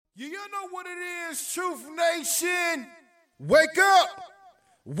You know what it is, Truth Nation? Wake up!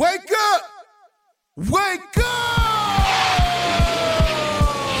 Wake up! Wake up!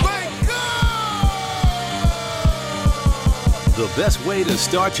 Wake up! The best way to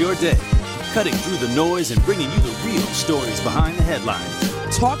start your day. Cutting through the noise and bringing you the real stories behind the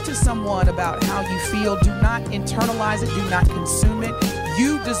headlines. Talk to someone about how you feel. Do not internalize it. Do not consume it.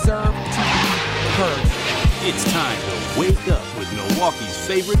 You deserve to be heard. It's time to wake up with Milwaukee's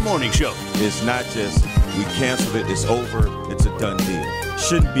favorite morning show. It's not just we canceled it, it's over, it's a done deal.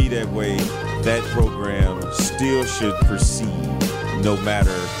 Shouldn't be that way. That program still should proceed no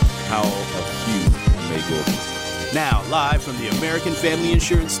matter how a few may go. Now, live from the American Family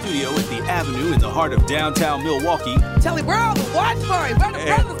Insurance Studio at the Avenue in the heart of downtown Milwaukee. Telly, where all the watch party? Where the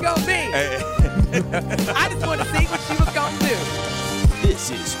brothers gonna be? I just want to see what she was gonna do.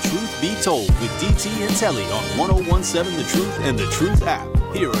 This is Truth Be Told with DT and Telly on 1017 The Truth and The Truth app.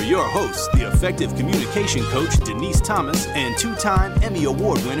 Here are your hosts, the effective communication coach Denise Thomas and two-time Emmy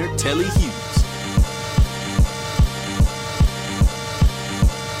Award winner Telly Hughes.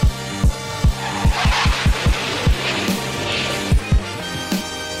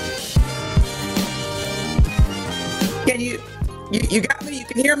 Can you got me? You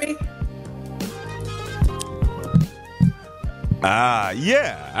can hear me?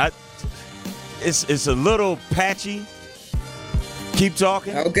 Yeah. It's a little patchy. Keep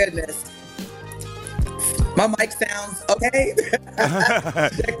talking. Oh, goodness. My mic sounds okay.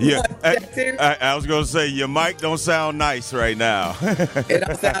 Yeah. Check two. I was going to say, your mic don't sound nice right now. It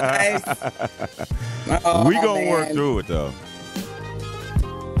don't sound nice. We going to work through it, though.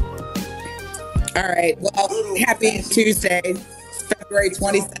 All right. Well, happy Tuesday, February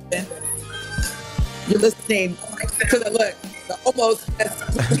 27th. You're listening to the almost best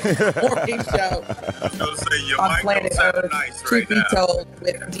morning show on planet Earth. Nice Truth be told,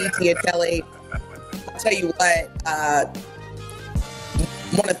 with DT and Telly. I'll tell you what. I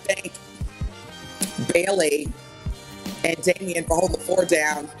want to thank Bailey and Damien for holding the fort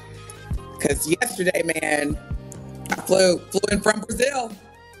down. Because yesterday, man, I flew in from Brazil.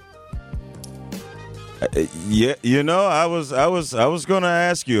 Yeah, I was going to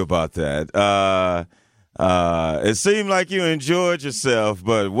ask you about that. It seemed like you enjoyed yourself,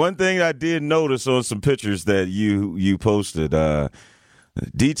 but one thing I did notice on some pictures that you posted,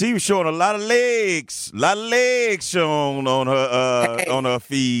 DT was showing a lot of legs shown on her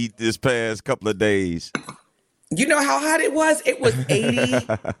feed this past couple of days. You know how hot it was? It was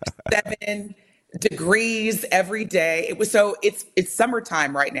 87 degrees every day. It's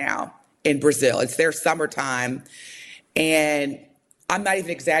summertime right now in Brazil. It's their summertime. And I'm not even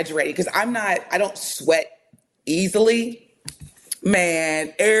exaggerating because I don't sweat easily.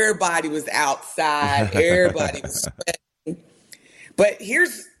 Man, everybody was outside. Everybody was sweating. But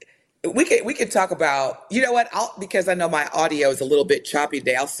we could talk about, you know what? Because I know my audio is a little bit choppy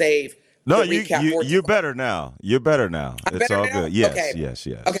today. I'll save. No, you're better now. You're better now. It's all now? good. Yes, okay. yes.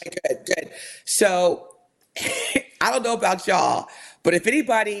 Okay, good. So I don't know about y'all, but if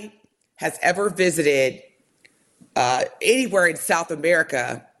anybody has ever visited anywhere in South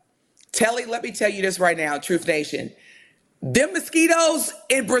America, Telly, let me tell you this right now, Truth Nation. Them mosquitoes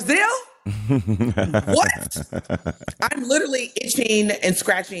in Brazil? What? I'm literally itching and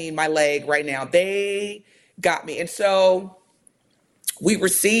scratching my leg right now. They got me. And so we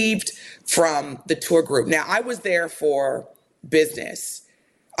received from the tour group. Now, I was there for business.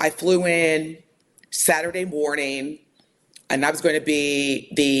 I flew in Saturday morning, and I was going to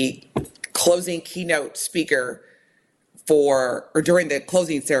be the closing keynote speaker during the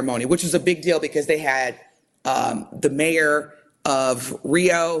closing ceremony, which was a big deal because they had the mayor of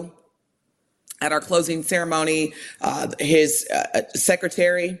Rio at our closing ceremony. His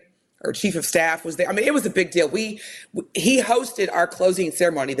secretary or chief of staff was there. I mean, it was a big deal. He hosted our closing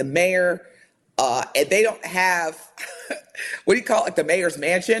ceremony. The mayor, and they don't have what do you call it, like the mayor's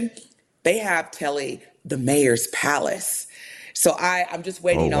mansion? They have, Telly, the mayor's palace. So I'm just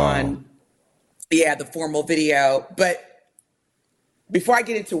waiting on the formal video. But before I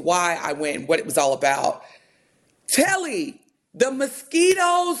get into why I went and what it was all about, Telly, the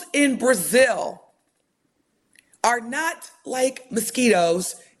mosquitoes in Brazil are not like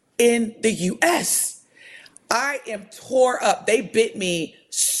mosquitoes in the U.S. I am tore up. They bit me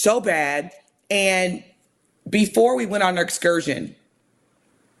so bad. And before we went on our excursion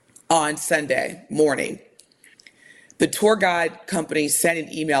on Sunday morning, the tour guide company sent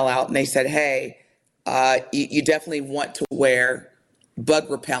an email out and they said, hey, you definitely want to wear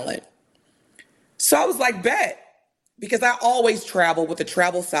bug repellent. So I was like, bet, because I always travel with a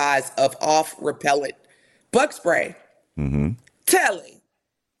travel size of off repellent bug spray. Mm-hmm. Telly,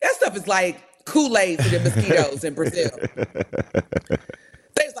 that's stuff is like Kool-Aid to the mosquitoes in Brazil.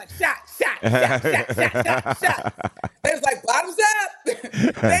 They was like, shot, shot, shot, shot, shot, shot, shot. They was like, bottoms up.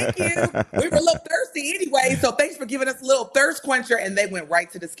 Thank you. We were a little thirsty anyway, so thanks for giving us a little thirst quencher. And they went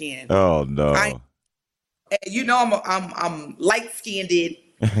right to the skin. Oh no! I'm light skinned, so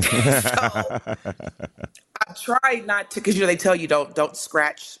I try not to, because they tell you don't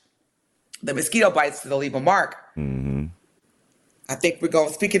scratch the mosquito bites, so they'll leave a mark. Mm-hmm. I think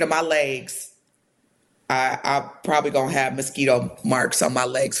speaking of my legs, I'm probably going to have mosquito marks on my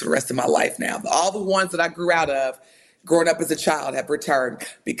legs for the rest of my life now. All the ones that I grew out of growing up as a child have returned,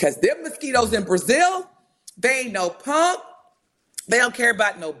 because them mosquitoes in Brazil, they ain't no pump. They don't care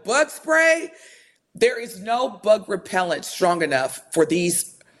about no bug spray. There is no bug repellent strong enough for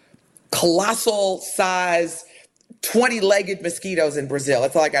these colossal size 20-legged mosquitoes in Brazil.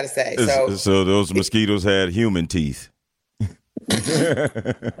 That's all I got to say. So those mosquitoes had human teeth.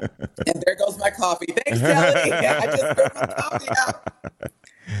 And there goes my coffee. Thanks, Kelly. I just put my coffee out.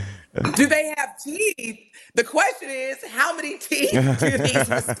 Do they have teeth? The question is, how many teeth do these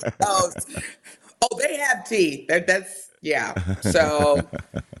mosquitoes? Oh, they have teeth. That's yeah. So,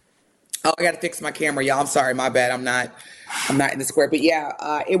 I got to fix my camera, y'all. I'm sorry, my bad. I'm not in the square. But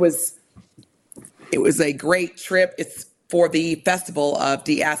yeah, it was a great trip. It's for the Festival of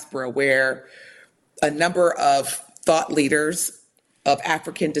Diaspora, where a number of thought leaders of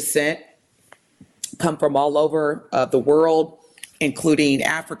African descent come from all over the world, including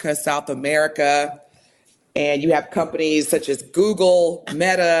Africa, South America. And you have companies such as Google,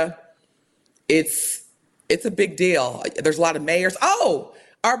 Meta. It's a big deal. There's a lot of mayors. Oh,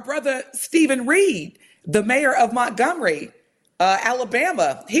 our brother Stephen Reed, the mayor of Montgomery,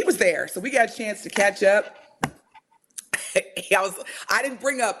 Alabama, he was there. So we got a chance to catch up. I didn't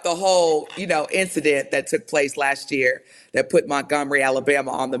bring up the whole, incident that took place last year that put Montgomery,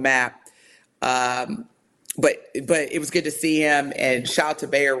 Alabama on the map. But it was good to see him, and shout out to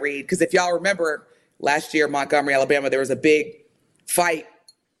Mayor Reed. Because if y'all remember last year, Montgomery, Alabama, there was a big fight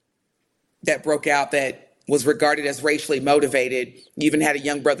that broke out that was regarded as racially motivated. You even had a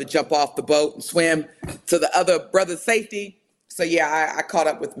young brother jump off the boat and swim to the other brother's safety. So yeah, I caught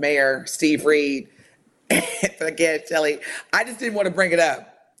up with Mayor Steve Reed. But again, Shelly, I just didn't want to bring it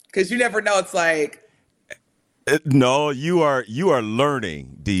up because you never know. It's like, no, you are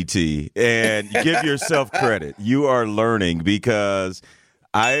learning, DT, and give yourself credit. You are learning, because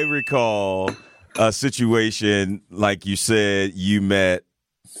I recall a situation like you said you met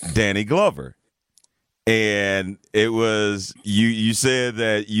Danny Glover, and it was you said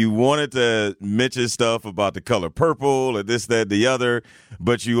that you wanted to mention stuff about the color purple and this, that, the other,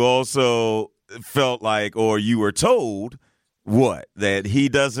 but you also felt like, or you were told that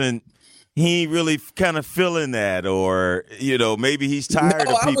he really kind of feeling that, or maybe he's tired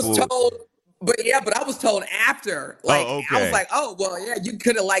of people. I was told, but I was told after. Like, oh, okay. I was like, oh well, yeah, you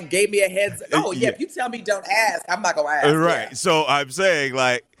could have gave me a heads. Oh yeah, if you tell me don't ask, I'm not gonna ask. Right. Yeah. So I'm saying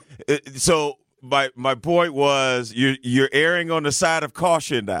my point was you're erring on the side of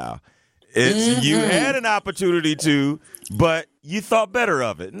caution now. It's you had an opportunity to, but you thought better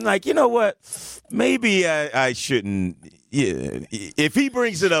of it. And you know what? Maybe I shouldn't. Yeah, if he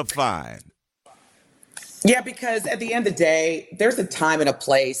brings it up, fine. Yeah, because at the end of the day, there's a time and a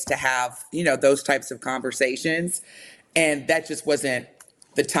place to have, those types of conversations. And that just wasn't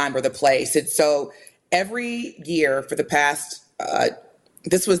the time or the place. And so every year for the past,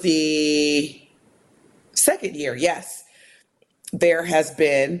 this was the second year, yes, there has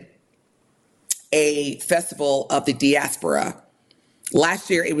been a festival of the diaspora. Last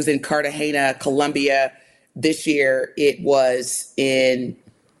year, it was in Cartagena, Colombia. This year, it was in,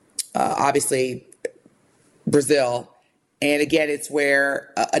 obviously, Brazil. And again, it's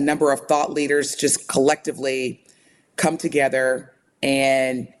where a number of thought leaders just collectively come together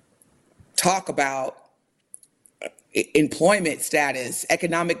and talk about employment status,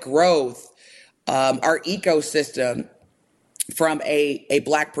 economic growth, our ecosystem from a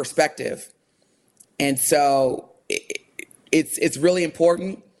Black perspective. And so it's really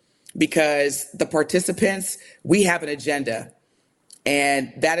important because the participants, we have an agenda.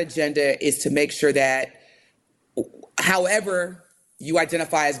 And that agenda is to make sure that however you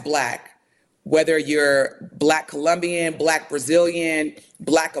identify as Black, whether you're Black Colombian, Black Brazilian,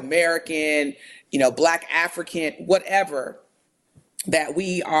 Black American, Black African, whatever, that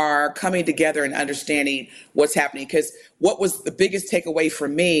we are coming together and understanding what's happening. Because what was the biggest takeaway for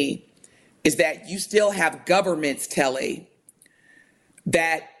me is that you still have governments, Telly,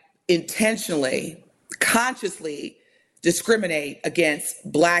 that intentionally, consciously discriminate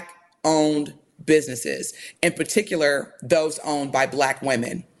against Black-owned businesses, in particular, those owned by Black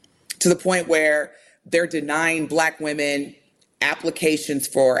women. to the point where they're denying Black women applications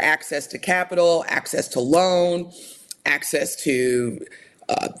for access to capital, access to loan, access to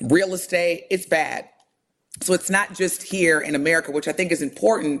real estate. It's bad. So it's not just here in America, which I think is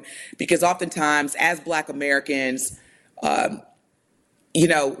important because oftentimes as Black Americans,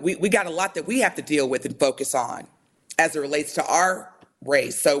 we got a lot that we have to deal with and focus on as it relates to our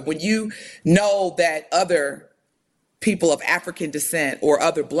race. So when you know that other people of African descent or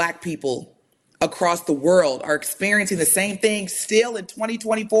other Black people across the world are experiencing the same thing still in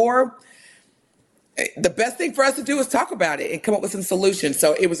 2024, the best thing for us to do is talk about it and come up with some solutions.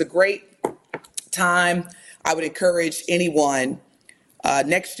 So it was a great time. I would encourage anyone.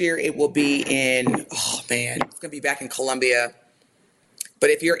 Next year it will be it's going to be back in Colombia. But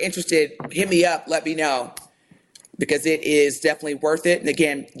if you're interested, hit me up, let me know, because it is definitely worth it. And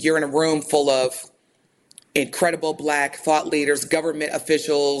again, you're in a room full of incredible Black thought leaders, government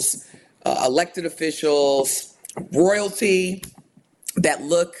officials, elected officials, royalty that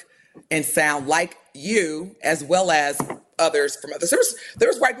look and sound like you, as well as others from others. There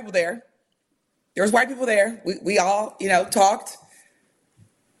was white people there. There was white people there. We all, talked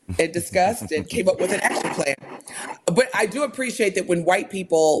and discussed and came up with an action plan. But I do appreciate that when white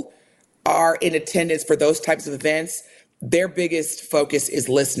people are in attendance for those types of events, their biggest focus is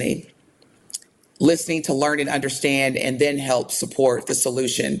listening to learn and understand, and then help support the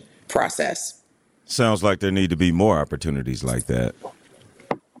solution process. Sounds like there need to be more opportunities like that.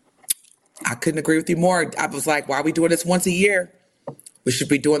 I couldn't agree with you more. I was like, why are we doing this once a year? We should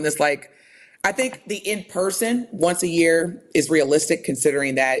be doing this I think the in-person once a year is realistic,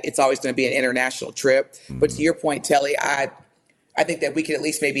 considering that it's always going to be an international trip. Mm-hmm. But to your point, Telly, I think that we can at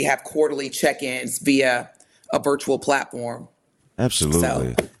least maybe have quarterly check-ins via a virtual platform.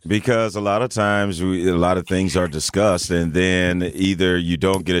 Absolutely. Because a lot of times a lot of things are discussed, and then either you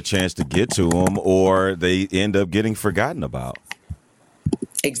don't get a chance to get to them or they end up getting forgotten about.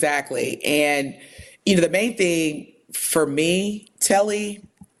 Exactly. And, the main thing for me, Telly,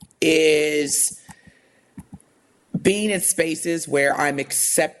 is being in spaces where I'm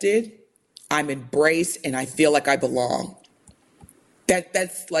accepted, I'm embraced, and I feel like I belong.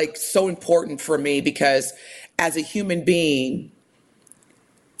 That's so important for me, because as a human being,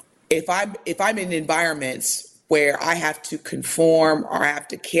 if I'm in environments where I have to conform or I have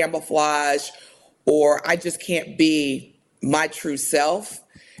to camouflage or I just can't be my true self,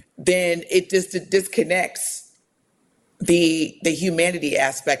 then it disconnects the humanity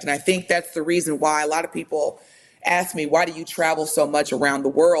aspect. And I think that's the reason why a lot of people ask me, why do you travel so much around the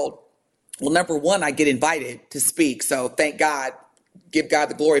world? Well, number one, I get invited to speak. So thank God, give God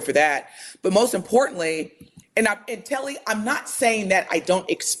the glory for that. But most importantly, and Telly, I'm not saying that I don't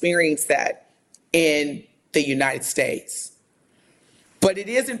experience that in the United States, but it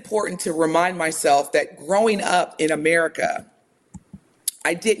is important to remind myself that growing up in America,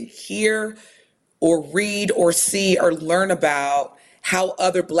 I didn't hear or read or see or learn about how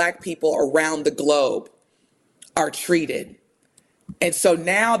other Black people around the globe are treated. And so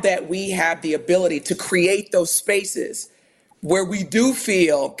now that we have the ability to create those spaces where we do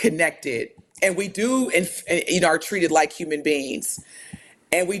feel connected and we do, are treated like human beings,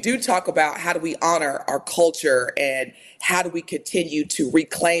 and we do talk about how do we honor our culture and how do we continue to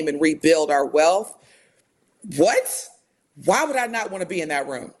reclaim and rebuild our wealth. Why would I not want to be in that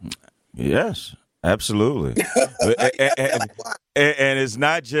room? Yes. Absolutely. And it's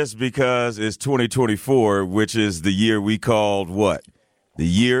not just because it's 2024, which is the year we called what? The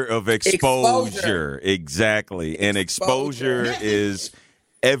year of exposure. Exactly. And exposure is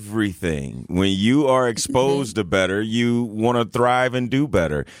everything. When you are exposed to better, you want to thrive and do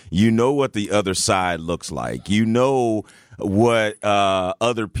better. You know what the other side looks like. You know what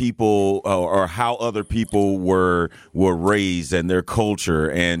other people or how other people were raised and their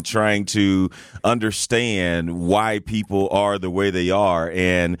culture, and trying to understand why people are the way they are.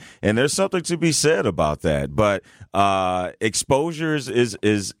 And there's something to be said about that. But exposure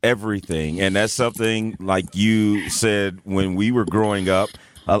is everything. And that's something, like you said, when we were growing up,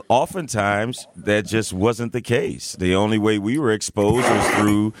 oftentimes that just wasn't the case. The only way we were exposed was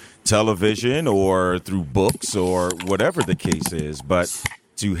through television or through books or whatever the case is. But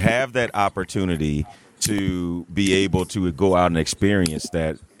to have that opportunity to be able to go out and experience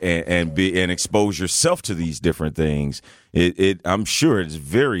that and expose yourself to these different things, I'm sure it's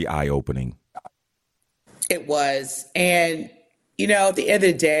very eye-opening. It was. And, at the end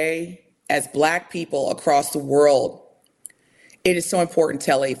of the day, as Black people across the world, it is so important,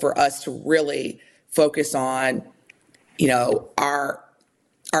 Telly, for us to really focus on, our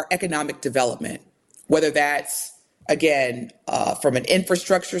economic development, whether that's again, from an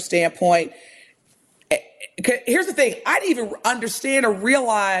infrastructure standpoint. Here's the thing. I didn't even understand or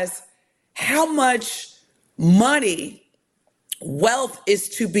realize how much money, wealth is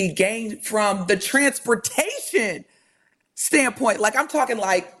to be gained from the transportation standpoint. Like I'm talking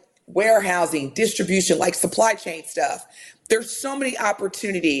like warehousing, distribution, like supply chain stuff. There's so many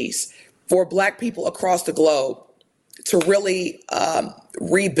opportunities for Black people across the globe to really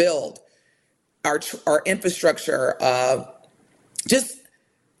rebuild our infrastructure, just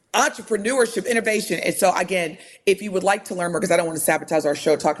entrepreneurship, innovation. And so again, if you would like to learn more, because I don't want to sabotage our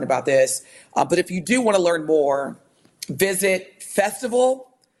show talking about this, but if you do want to learn more, visit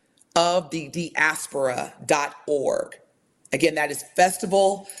festivalofthediaspora.org. Again, that is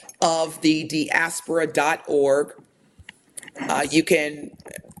festivalofthediaspora.org. You can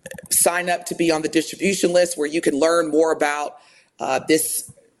sign up to be on the distribution list where you can learn more about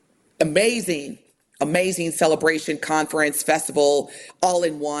this amazing celebration, conference, festival, all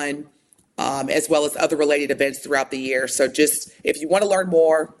in one, as well as other related events throughout the year. So just if you want to learn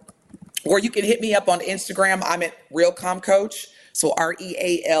more, or you can hit me up on Instagram. I'm at Realcomm Coach, so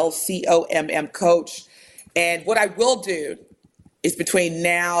REALCOMM Coach. And what I will do is between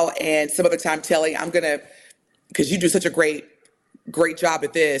now and some other time, Telly, I'm going to, because you do such a great job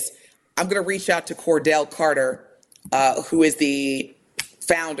at this, I'm going to reach out to Cordell Carter, who is the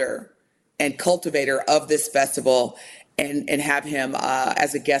founder and cultivator of this festival, and have him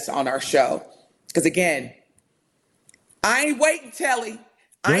as a guest on our show. Because again, I ain't waiting, Telly.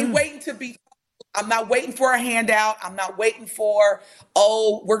 I ain't waiting to be, I'm not waiting for a handout. I'm not waiting for,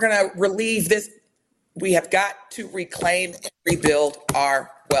 we're going to relieve this. We have got to reclaim and rebuild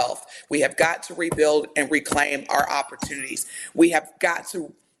our wealth. We have got to rebuild and reclaim our opportunities. We have got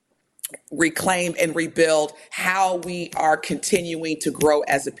to reclaim and rebuild how we are continuing to grow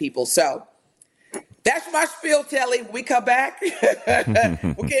as a people. So that's my spiel, Telly. When we come back, we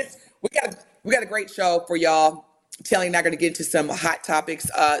got a great show for y'all. Telly and I are going to get into some hot topics.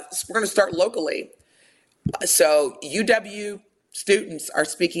 We're going to start locally. So UW students are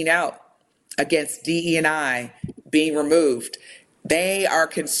speaking out against DE&I being removed. They are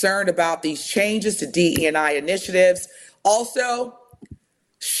concerned about these changes to DE&I initiatives. Also,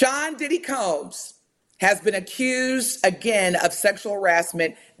 Sean Diddy Combs has been accused again of sexual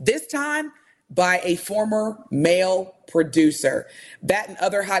harassment, this time by a former male producer. That and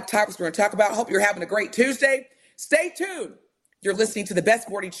other hot topics we're going to talk about. Hope you're having a great Tuesday. Stay tuned. You're listening to the best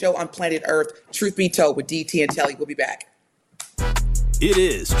morning show on planet Earth, Truth Be Told with DT and Telly. We'll be back. It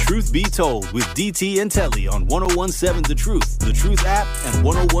is Truth Be Told with DT and Telly on 1017 The Truth app, and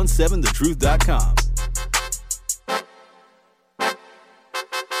 1017thetruth.com.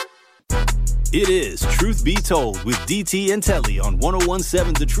 It is Truth Be Told with DT and Telly on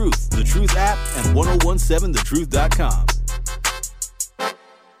 1017 The Truth app, and 1017thetruth.com.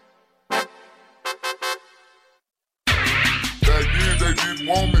 Back then they didn't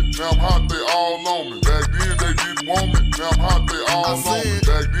want me, now I'm hot, they all on me. Back then they didn't want me, now I'm hot, they all on me.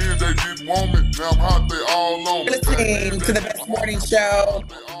 Back then they didn't want me, now I'm hot, they all on me. Listening to the best morning show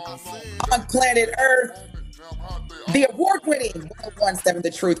on planet Earth. The award-winning 1017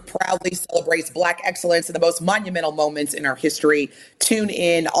 The Truth proudly celebrates Black excellence in the most monumental moments in our history. Tune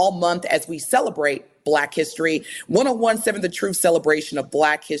in all month as we celebrate Black history. 1017 The Truth celebration of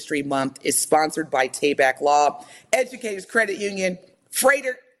Black History Month is sponsored by Tayback Law, Educators Credit Union,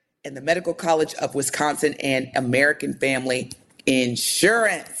 Freighter, and the Medical College of Wisconsin, and American Family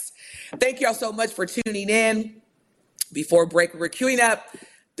Insurance. Thank you all so much for tuning in. Before break, we're queuing up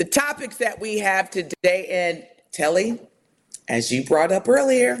the topics that we have today. And Telly, as you brought up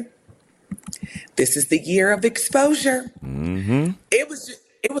earlier, this is the year of exposure. Mm-hmm. It was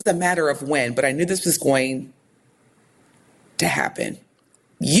a matter of when, but I knew this was going to happen.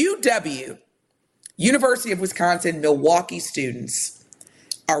 UW, University of Wisconsin, Milwaukee students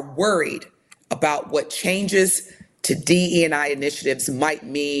are worried about what changes to DE&I initiatives might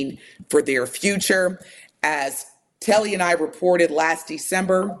mean for their future. As Telly and I reported last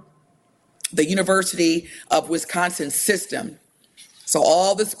December, the University of Wisconsin system, so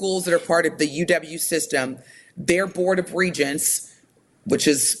all the schools that are part of the UW system, their Board of Regents, which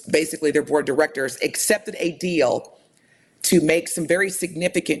is basically their board of directors, accepted a deal to make some very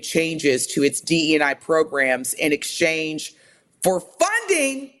significant changes to its DE&I programs in exchange for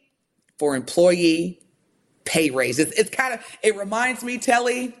funding for employee pay raises. It reminds me,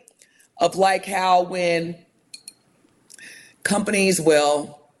 Telly, of like how when companies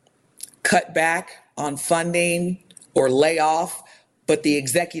will cut back on funding or lay off, but the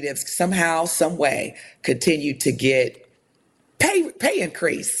executives somehow, some way continue to get pay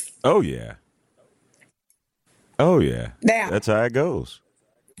increase. Oh, yeah. Oh, yeah. Now, that's how it goes.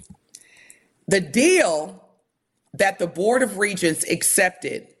 the deal that the Board of Regents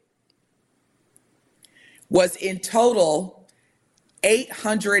accepted was in total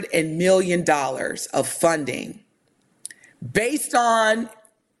 $800 million of funding. Based on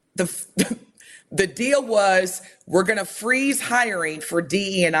the deal was we're going to freeze hiring for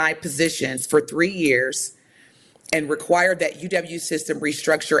DE&I positions for 3 years and require that UW system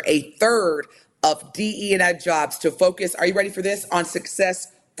restructure a third of DE&I jobs to focus, are you ready for this, on success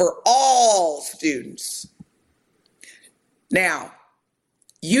for all students. Now,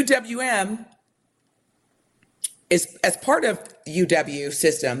 UWM is, as part of UW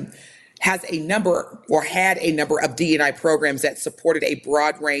system, has a number or had a number of DE&I programs that supported a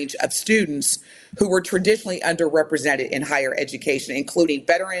broad range of students who were traditionally underrepresented in higher education, including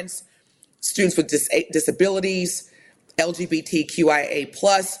veterans, students with disabilities,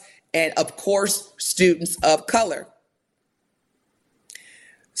 LGBTQIA+, and of course, students of color.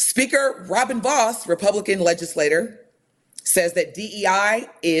 Speaker Robin Vos, Republican legislator, says that DEI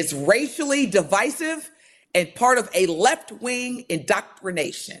is racially divisive and part of a left-wing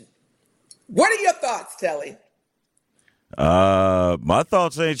indoctrination. What are your thoughts, Telly? My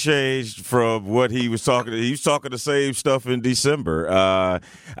thoughts ain't changed from what he was talking. He was talking the same stuff in December.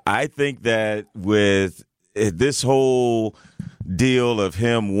 I think that with this whole deal of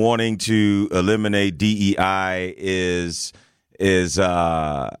him wanting to eliminate DEI is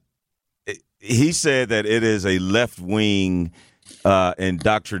he said that it is a left-wing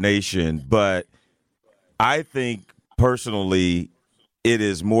indoctrination, but I think personally it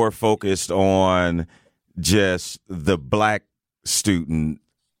is more focused on just the black student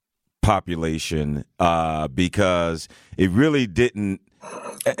population because it really didn't.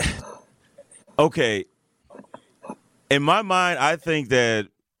 Okay. In my mind, I think that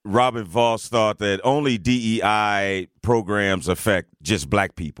Robin Vos thought that only DEI programs affect just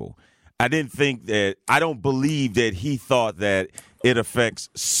black people. I don't believe that he thought that it affects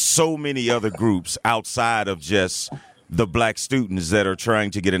so many other groups outside of just the black students that are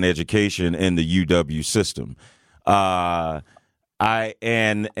trying to get an education in the UW system. And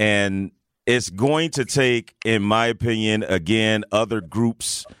it's going to take, in my opinion, again, other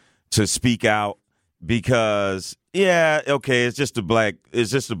groups to speak out because, yeah, okay, it's just the black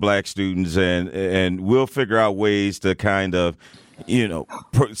students, and we'll figure out ways to kind of,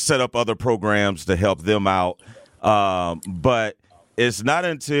 set up other programs to help them out. But it's not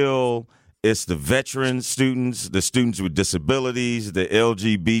until it's the veteran students, the students with disabilities, the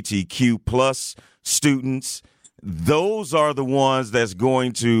LGBTQ plus students. Those are the ones that's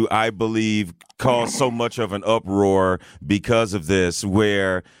going to, I believe, cause so much of an uproar because of this,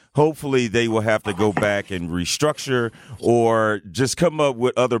 where hopefully they will have to go back and restructure or just come up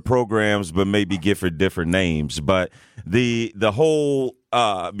with other programs, but maybe give it different names. But the whole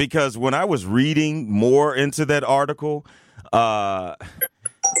because when I was reading more into that article,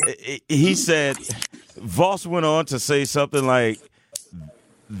 he said, Voss went on to say something like,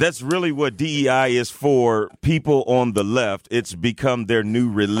 that's really what DEI is for people on the left. It's become their new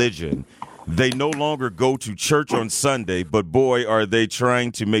religion. They no longer go to church on Sunday, but boy, are they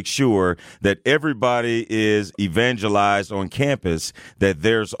trying to make sure that everybody is evangelized on campus, that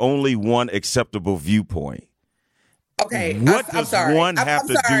there's only one acceptable viewpoint. Okay. What does one have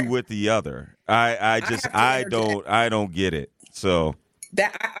to do with the other? I don't get it. So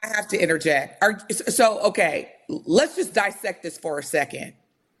that I have to interject. Okay, let's just dissect this for a second.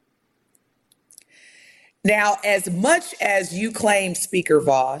 Now, as much as you claim, Speaker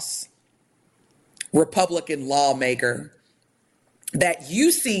Vos, Republican lawmaker, that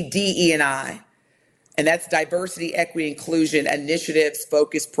you see DE&I, and that's diversity, equity, inclusion initiatives,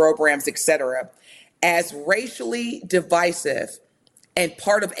 focused programs, etc., as racially divisive and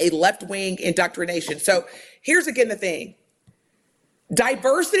part of a left-wing indoctrination. So here's again the thing.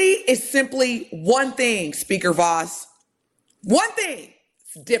 Diversity is simply one thing, Speaker Vos. One thing.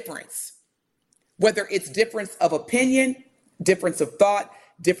 It's difference. Whether it's difference of opinion, difference of thought,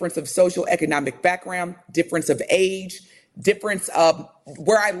 difference of social economic background, difference of age, difference of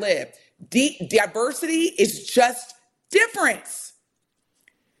where I live. Diversity is just difference.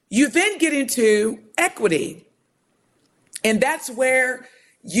 You then get into equity. And that's where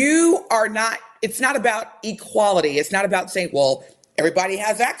you are not, it's not about equality. It's not about saying, well, everybody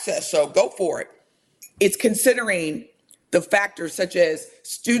has access, so go for it. It's considering the factors such as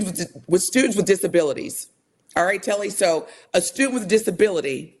students with disabilities. All right, Telly, so a student with a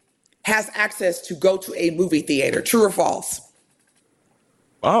disability has access to go to a movie theater. True or false?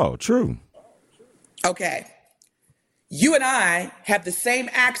 Oh, true. Okay. You and I have the same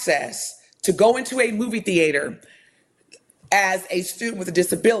access to go into a movie theater as a student with a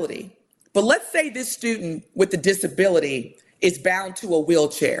disability. But let's say this student with the disability is bound to a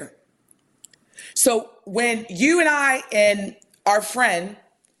wheelchair. So when you and I and our friend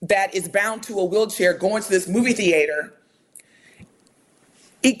that is bound to a wheelchair go into this movie theater,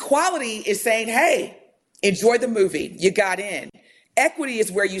 equality is saying, hey, enjoy the movie, you got in. Equity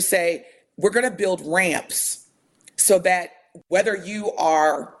is where you say, we're going to build ramps so that whether you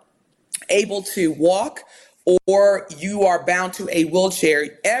are able to walk or you are bound to a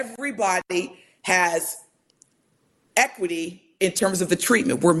wheelchair, everybody has equity in terms of the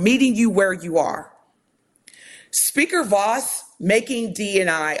treatment. We're meeting you where you are. Speaker Voss making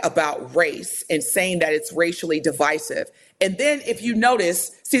DEI about race and saying that it's racially divisive. And then if you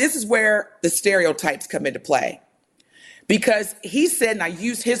notice, see, this is where the stereotypes come into play. Because he said, and I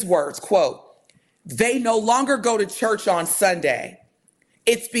use his words, quote, they no longer go to church on Sunday.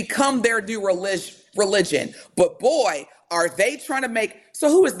 It's become their new religion. But boy, are they trying to make, so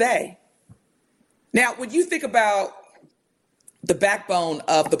who is they? Now, when you think about the backbone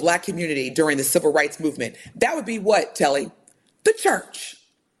of the Black community during the civil rights movement, that would be what, Telly? The church.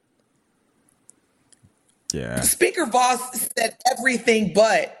 Yeah. Speaker Voss said everything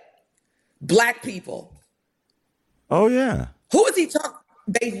but Black people. Oh, yeah. Who is he talking?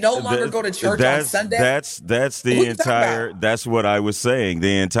 They no longer go to church on Sunday? That's the entire, that's what I was saying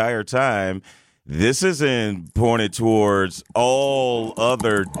the entire time. This isn't pointed towards all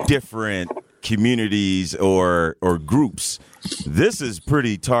other different communities or groups. This is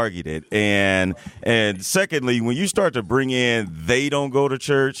pretty targeted. And secondly, when you start to bring in they don't go to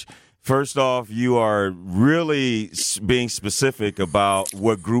church, first off, you are really being specific about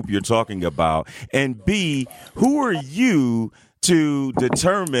what group you're talking about. And B, who are you to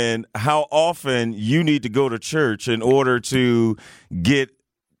determine how often you need to go to church in order to get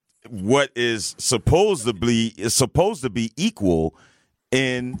what is supposed to be equal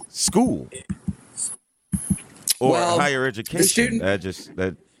in school or higher education?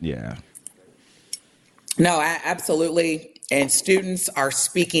 Yeah. No, absolutely. And students are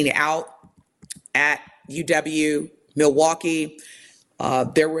speaking out at UW Milwaukee.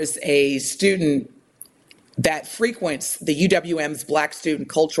 There was a student that frequents the UWM's Black Student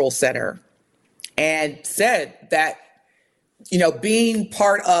Cultural Center and said that, you know, being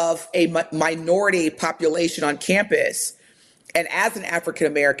part of a minority population on campus, and as an African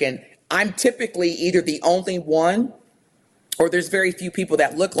American, I'm typically either the only one or there's very few people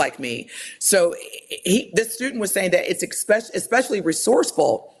that look like me. So this student was saying that it's especially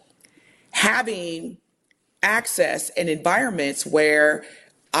resourceful having access and environments where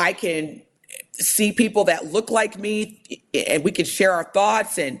I can see people that look like me and we can share our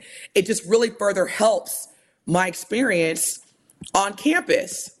thoughts, and it just really further helps my experience on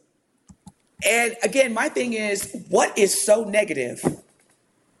campus. And again, my thing is, what is so negative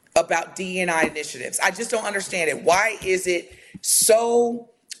about DEI initiatives? I just don't understand it. Why is it so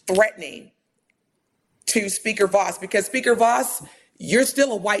threatening to Speaker Voss? Because Speaker Voss, you're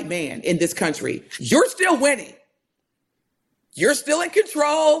still a white man in this country. You're still winning. You're still in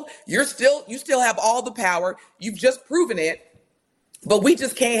control. You still have all the power. You've just proven it. But we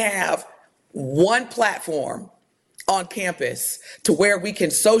just can't have one platform on campus to where we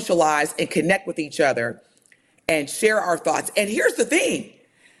can socialize and connect with each other and share our thoughts. And here's the thing.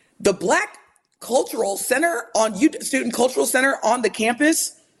 The Black Cultural Center Student Cultural Center on the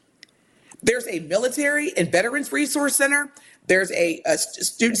campus, there's a military and veterans resource center. There's a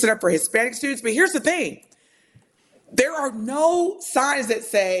student center for Hispanic students. But here's the thing. There are no signs that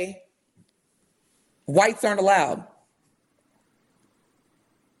say whites aren't allowed.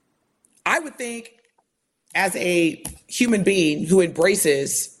 I would think, as a human being who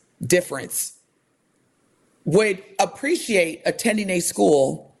embraces difference, would appreciate attending a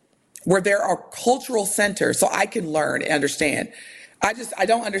school where there are cultural centers so I can learn and understand. I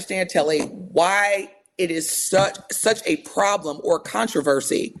don't understand, Telly, why it is such a problem or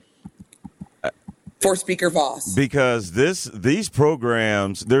controversy for Speaker Voss. Because these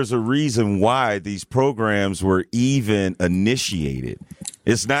programs, there's a reason why these programs were even initiated.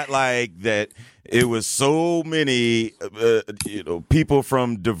 It's not like that it was so many people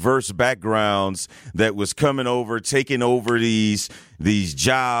from diverse backgrounds that was coming over, taking over these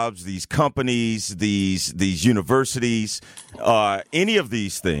jobs, these companies, these universities, any of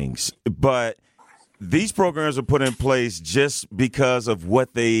these things. But these programs are put in place just because of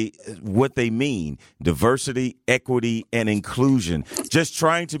what they mean: diversity, equity, and inclusion. Just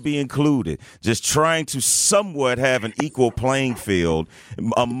trying to be included, just trying to somewhat have an equal playing field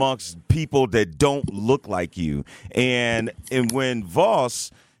amongst people that don't look like you. And when Voss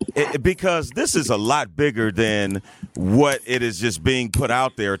because this is a lot bigger than what it is just being put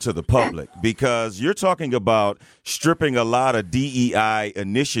out there to the public, because you're talking about stripping a lot of DEI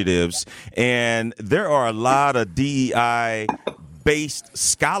initiatives, and there are a lot of DEI-based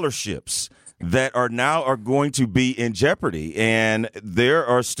scholarships that are going to be in jeopardy. And there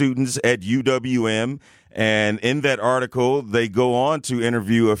are students at UWM, and in that article, they go on to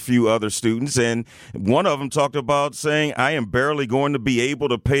interview a few other students. And one of them talked about saying, I am barely going to be able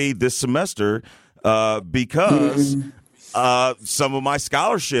to pay this semester because some of my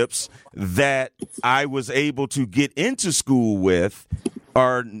scholarships that I was able to get into school with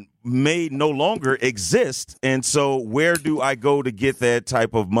may no longer exist. And so where do I go to get that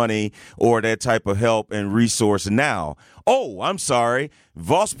type of money or that type of help and resource now? Oh, I'm sorry.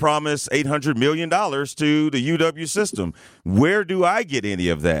 Voss promised $800 million to the UW system. Where do I get any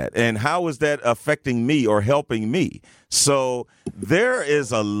of that? And how is that affecting me or helping me? So there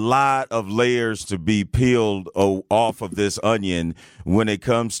is a lot of layers to be peeled off of this onion when it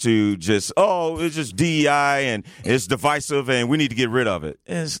comes to just, it's just DEI and it's divisive and we need to get rid of it.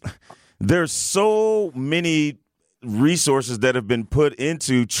 There's so many resources that have been put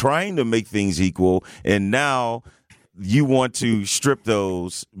into trying to make things equal, and now you want to strip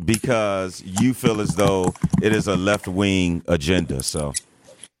those because you feel as though it is a left-wing agenda. So,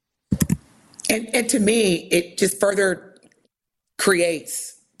 and to me, it just further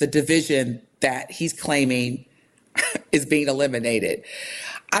creates the division that he's claiming is being eliminated.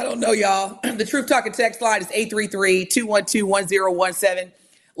 I don't know, y'all. The Truth Talking text line is 833-212-1017.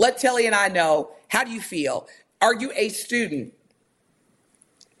 Let Telly and I know, how do you feel? Are you a student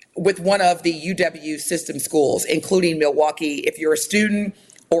with one of the UW system schools, including Milwaukee? If you're a student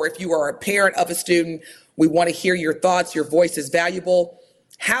or if you are a parent of a student, we want to hear your thoughts. Your voice is valuable.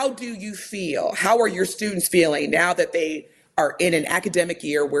 How do you feel? How are your students feeling now that they are in an academic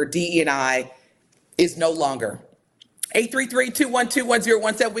year where DE&I is no longer?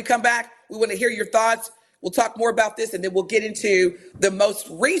 833-212-1017. We come back. We want to hear your thoughts. We'll talk more about this, and then we'll get into the most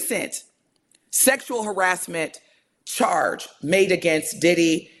recent sexual harassment charge made against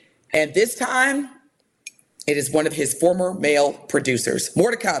Diddy. And this time, it is one of his former male producers.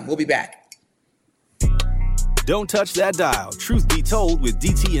 More to come. We'll be back. Don't touch that dial. Truth Be Told with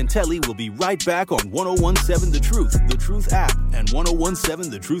DT and Telly will be right back on 1017 The Truth, The Truth app, and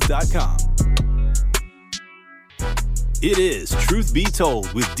 1017thetruth.com. It is Truth Be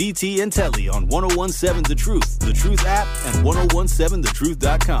Told with DT and Telly on 1017 The Truth app, and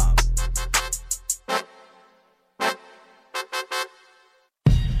 1017thetruth.com.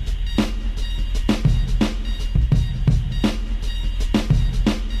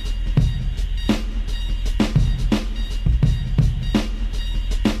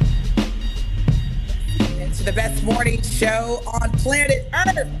 The best morning show on planet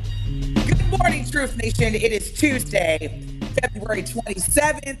Earth. Good morning, Truth Nation. It is Tuesday, February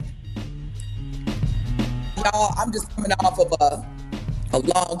 27th. Y'all, I'm just coming off of a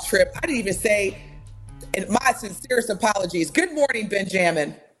long trip. I didn't even say, and my sincerest apologies. Good morning,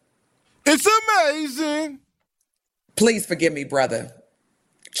 Benjamin. It's amazing. Please forgive me, brother.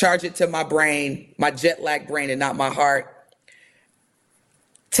 Charge it to my brain, my jet lag brain, and not my heart.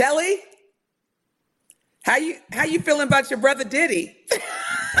 Telly? How you feeling about your brother Diddy?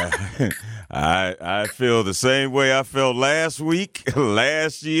 I feel the same way I felt last week,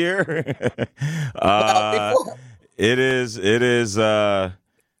 last year.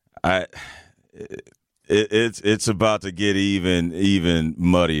 It's about to get even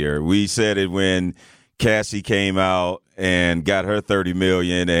muddier. We said it when Cassie came out and got her $30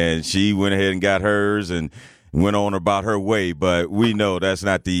 million, and she went ahead and got hers and went on about her way, but we know that's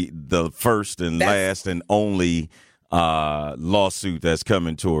not the first and last and only lawsuit that's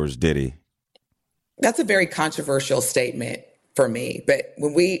coming towards Diddy. That's a very controversial statement for me. But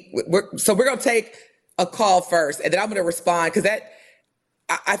when we're going to take a call first, and then I'm going to respond, because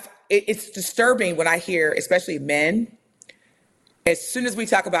it's disturbing when I hear, especially men, as soon as we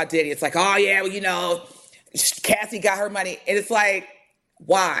talk about Diddy, it's like, oh yeah, well, Cassie got her money, and it's like,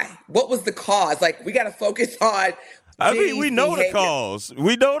 why? What was the cause? Like, we got to focus on. We know behavior. The cause.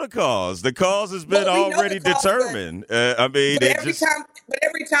 We know the cause. The cause has been already determined. Every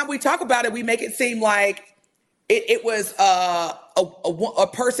time we talk about it, we make it seem like it was a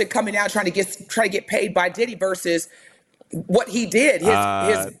person coming out trying to get paid by Diddy versus what he did. His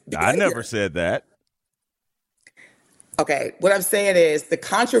I never said that. Okay, what I'm saying is the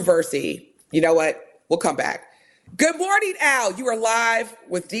controversy. You know what? We'll come back. Good morning, Al. You are live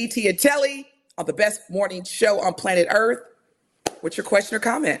with DT and Telly on the best morning show on planet Earth. What's your question or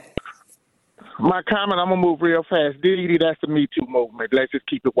comment? My comment, I'm going to move real fast. DEI, that's the Me Too movement. Let's just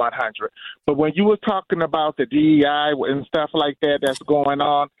keep it 100. But when you were talking about the DEI and stuff like that that's going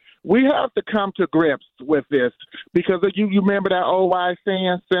on, we have to come to grips with this because you remember that old wise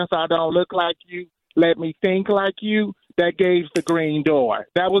saying, since I don't look like you, let me think like you. That gave the green door.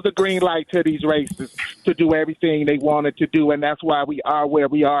 That was a green light to these races to do everything they wanted to do, and that's why we are where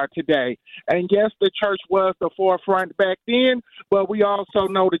we are today. And yes, the church was the forefront back then, but we also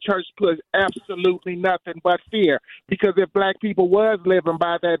know the church put absolutely nothing but fear, because if black people was living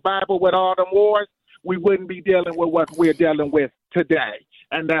by that Bible with all them wars, we wouldn't be dealing with what we're dealing with today,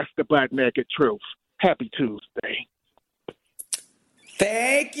 and that's the butt-naked truth. Happy Tuesday.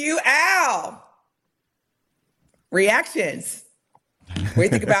 Thank you, Al. Reactions. What do you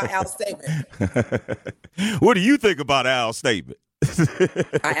think about Al's statement? What do you think about Al's statement?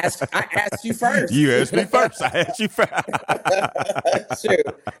 I asked you first. You asked me first. I asked you first. Shoot.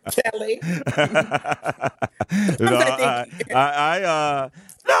 Kelly.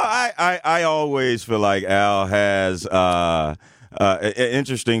 I always feel like Al has an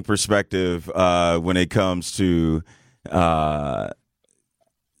interesting perspective when it comes to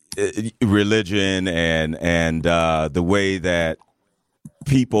religion and the way that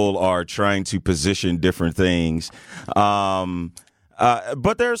people are trying to position different things.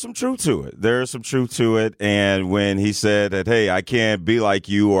 But there's some truth to it. There's some truth to it. And when he said that, hey, I can't be like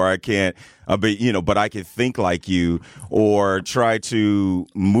you, or I can't but I can think like you, or try to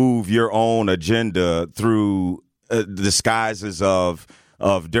move your own agenda through disguises of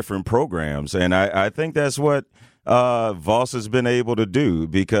different programs. And I think that's what Voss has been able to do,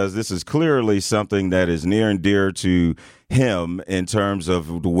 because this is clearly something that is near and dear to him in terms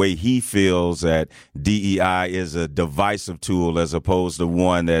of the way he feels that DEI is a divisive tool as opposed to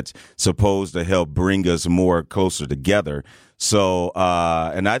one that's supposed to help bring us more closer together. So,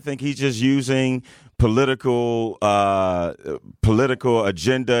 and I think he's just using political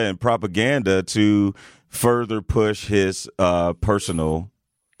agenda and propaganda to further push his personal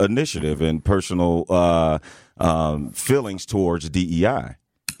initiative and personal feelings towards DEI.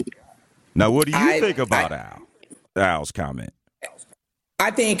 Now, what do you think about Al's comment?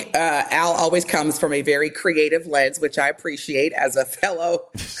 I think Al always comes from a very creative lens, which I appreciate as a fellow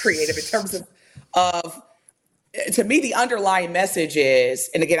creative in terms of to me, the underlying message is,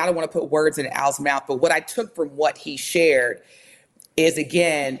 and again, I don't want to put words in Al's mouth, but what I took from what he shared is,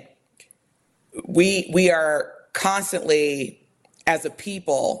 again, we are constantly, as a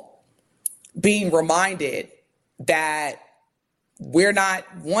people, being reminded that we're not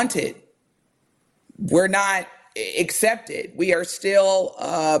wanted. We're not accepted. We are still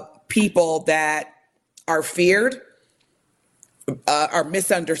people that are feared, are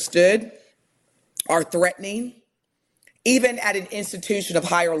misunderstood, are threatening, even at an institution of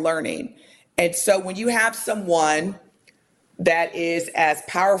higher learning. And so when you have someone that is as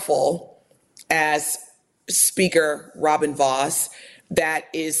powerful as Speaker Robin Voss, that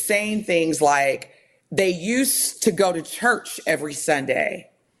is saying things like, they used to go to church every Sunday.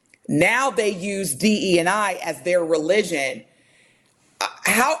 Now they use DE&I as their religion.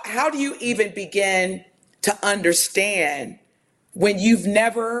 How do you even begin to understand when you've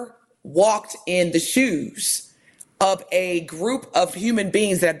never walked in the shoes of a group of human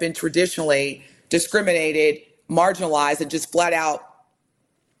beings that have been traditionally discriminated, marginalized, and just flat out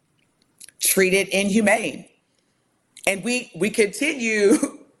treated inhumane? And we continue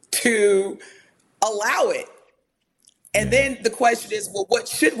to allow it. And then the question is, well, what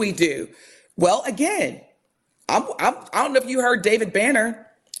should we do? Well, again, I don't know if you heard David Banner,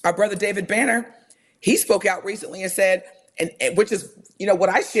 our brother David Banner. He spoke out recently and said, and which is, what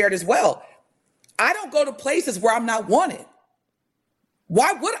I shared as well. I don't go to places where I'm not wanted.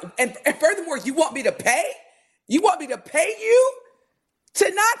 Why would I? And furthermore, you want me to pay? You want me to pay you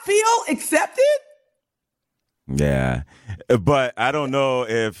to not feel accepted? Yeah, but I don't know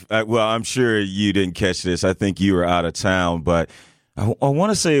if, I'm sure you didn't catch this. I think you were out of town, but I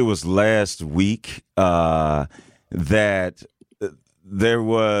want to say it was last week that there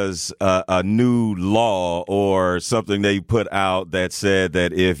was a new law or something they put out that said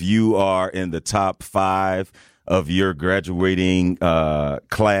that if you are in the top 5 of your graduating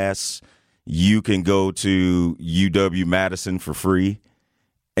class, you can go to UW-Madison for free.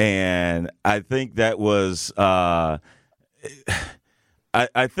 And I think that was I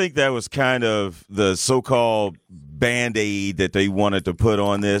think that was kind of the so-called Band-Aid that they wanted to put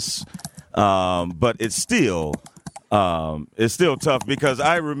on this. But it's still tough, because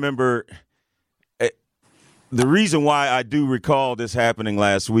I remember the reason why I do recall this happening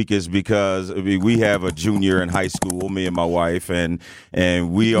last week is because we have a junior in high school, me and my wife, and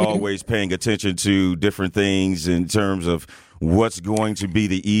we always paying attention to different things in terms of what's going to be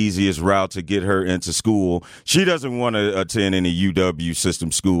the easiest route to get her into school. She doesn't want to attend any UW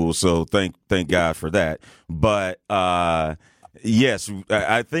system school, so thank God for that. But yes,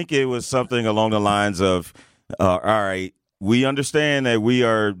 I think it was something along the lines of, all right, we understand that we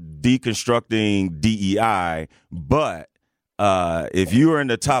are deconstructing DEI, but if you are in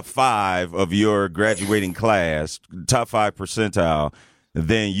the top 5 of your graduating class, top 5 percentile,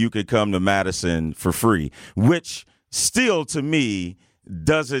 then you could come to Madison for free, which still to me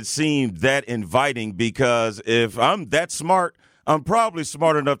doesn't seem that inviting, because if I'm that smart, I'm probably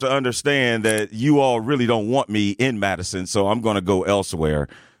smart enough to understand that you all really don't want me in Madison, so I'm going to go elsewhere.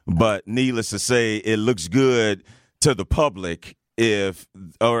 But needless to say, it looks good to the public if,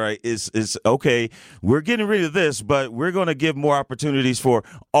 all right, it's okay, we're getting rid of this, but we're going to give more opportunities for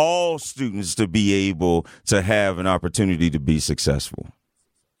all students to be able to have an opportunity to be successful.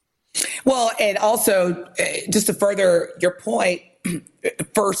 Well, and also, just to further your point,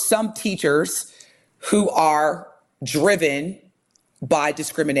 for some teachers who are driven by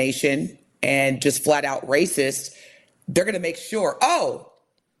discrimination and just flat out racist, they're going to make sure,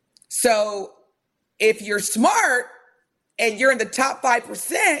 so if you're smart and you're in the top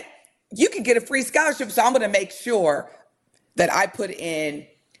 5%, you can get a free scholarship. So I'm going to make sure that I put in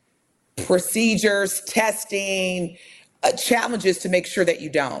procedures, testing, challenges to make sure that you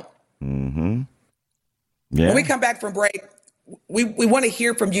don't. Mm-hmm. Yeah. When we come back from break, we want to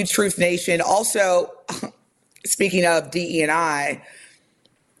hear from you, Truth Nation. Also, speaking of DE&I,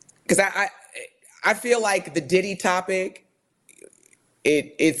 because I feel like the Diddy topic,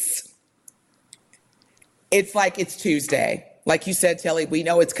 it's like it's Tuesday. Like you said, Telly, we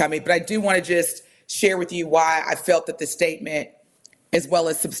know it's coming, but I do want to just share with you why I felt that the statement, as well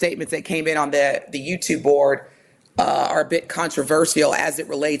as some statements that came in on the YouTube board, are a bit controversial as it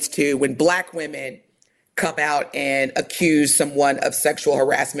relates to when Black women come out and accuse someone of sexual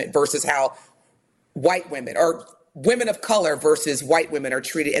harassment versus how white women or women of color versus white women are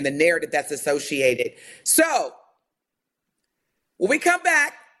treated and the narrative that's associated. So when we come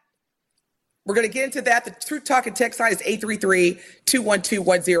back, we're going to get into that. The Truth Talking text line is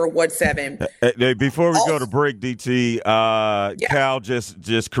 833-212-1017. Hey, before we go to break, DT, Cal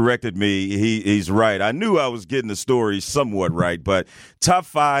just corrected me. He's right. I knew I was getting the story somewhat right, but top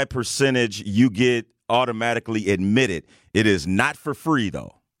 5 percentage you get automatically admitted. It is not for free,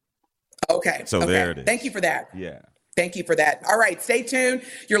 though. Okay. So there it is. Thank you for that. Yeah. Thank you for that. All right. Stay tuned.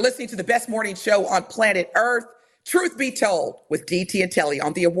 You're listening to the best morning show on planet Earth. Truth Be Told with DT and Telly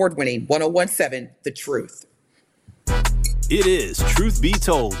on the award-winning 1017 The Truth. It is Truth Be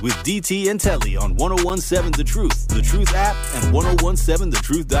Told with DT and Telly on 1017 The Truth app, and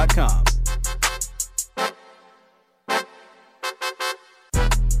 1017thetruth.com.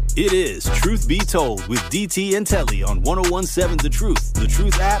 It is Truth Be Told with DT and Telly on 1017 The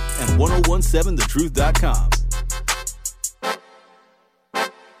Truth app, and 1017thetruth.com.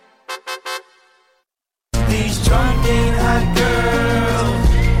 These drunken hot girls,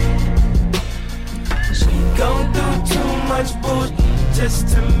 she gon' do too much bullshit just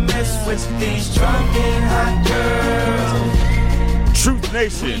to mess with these drunken hot girls. Truth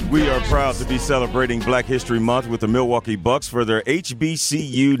Nation, we are proud to be celebrating Black History Month with the Milwaukee Bucks for their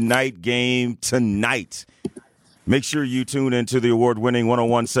HBCU night game tonight. Make sure you tune into the award-winning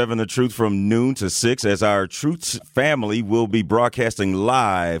 1017 The Truth from noon to 6, as our Truth family will be broadcasting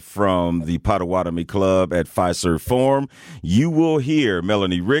live from the Potawatomi Club at Fiserv Forum. You will hear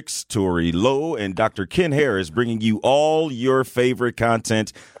Melanie Ricks, Tori Lowe, and Dr. Ken Harris bringing you all your favorite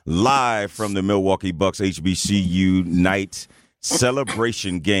content live from the Milwaukee Bucks HBCU night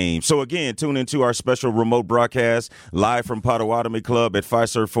celebration game. So again, tune into our special remote broadcast live from Potawatomi Club at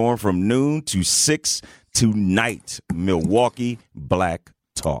Fiserv Forum from noon to 6 tonight. Milwaukee Black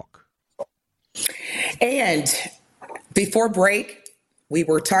Talk. And before break, we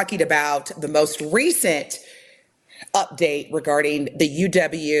were talking about the most recent update regarding the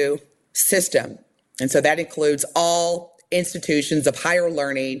UW system. And so that includes all institutions of higher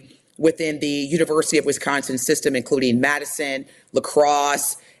learning within the University of Wisconsin system, including Madison, La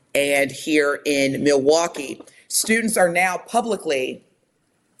Crosse, and here in Milwaukee. Students are now publicly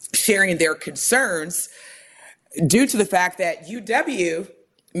sharing their concerns due to the fact that UW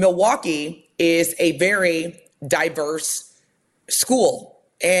Milwaukee is a very diverse school,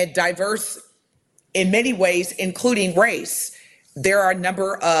 and diverse in many ways, including race. There are a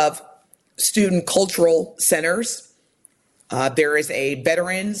number of student cultural centers. There is a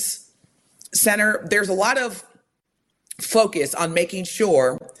veterans Center, there's a lot of focus on making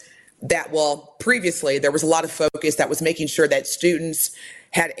sure that, well, previously there was a lot of focus that was making sure that students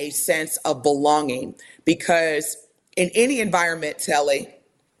had a sense of belonging, because in any environment, Telly,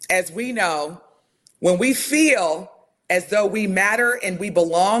 as we know, when we feel as though we matter and we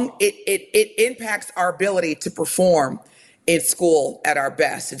belong, it impacts our ability to perform in school at our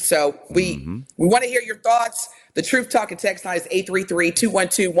best. And so we want to hear your thoughts. The Truth Talking text line is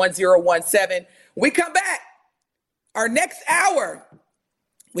 833-212-1017. We come back. Our next hour,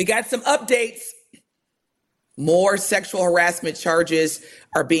 we got some updates. More sexual harassment charges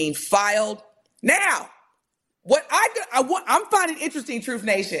are being filed. Now, what I'm finding interesting, Truth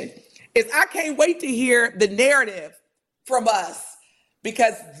Nation, is I can't wait to hear the narrative from us,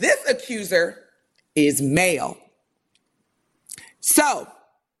 because this accuser is male. So,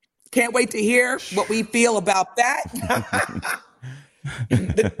 can't wait to hear what we feel about that.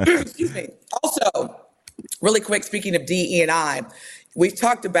 Excuse me. Also, really quick, speaking of DE&I, we've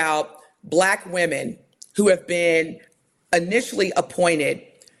talked about Black women who have been initially appointed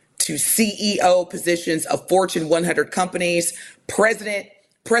to CEO positions of Fortune 100 companies,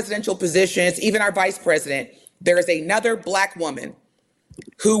 presidential positions, even our vice president. There is another Black woman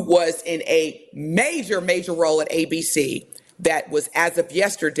who was in a major role at ABC that was, as of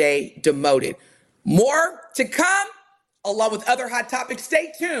yesterday, demoted. More to come, along with other hot topics.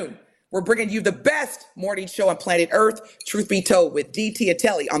 Stay tuned. We're bringing you the best morning show on planet Earth, Truth Be Told, with DT and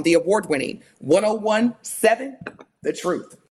Telly on the award-winning 1017 The Truth.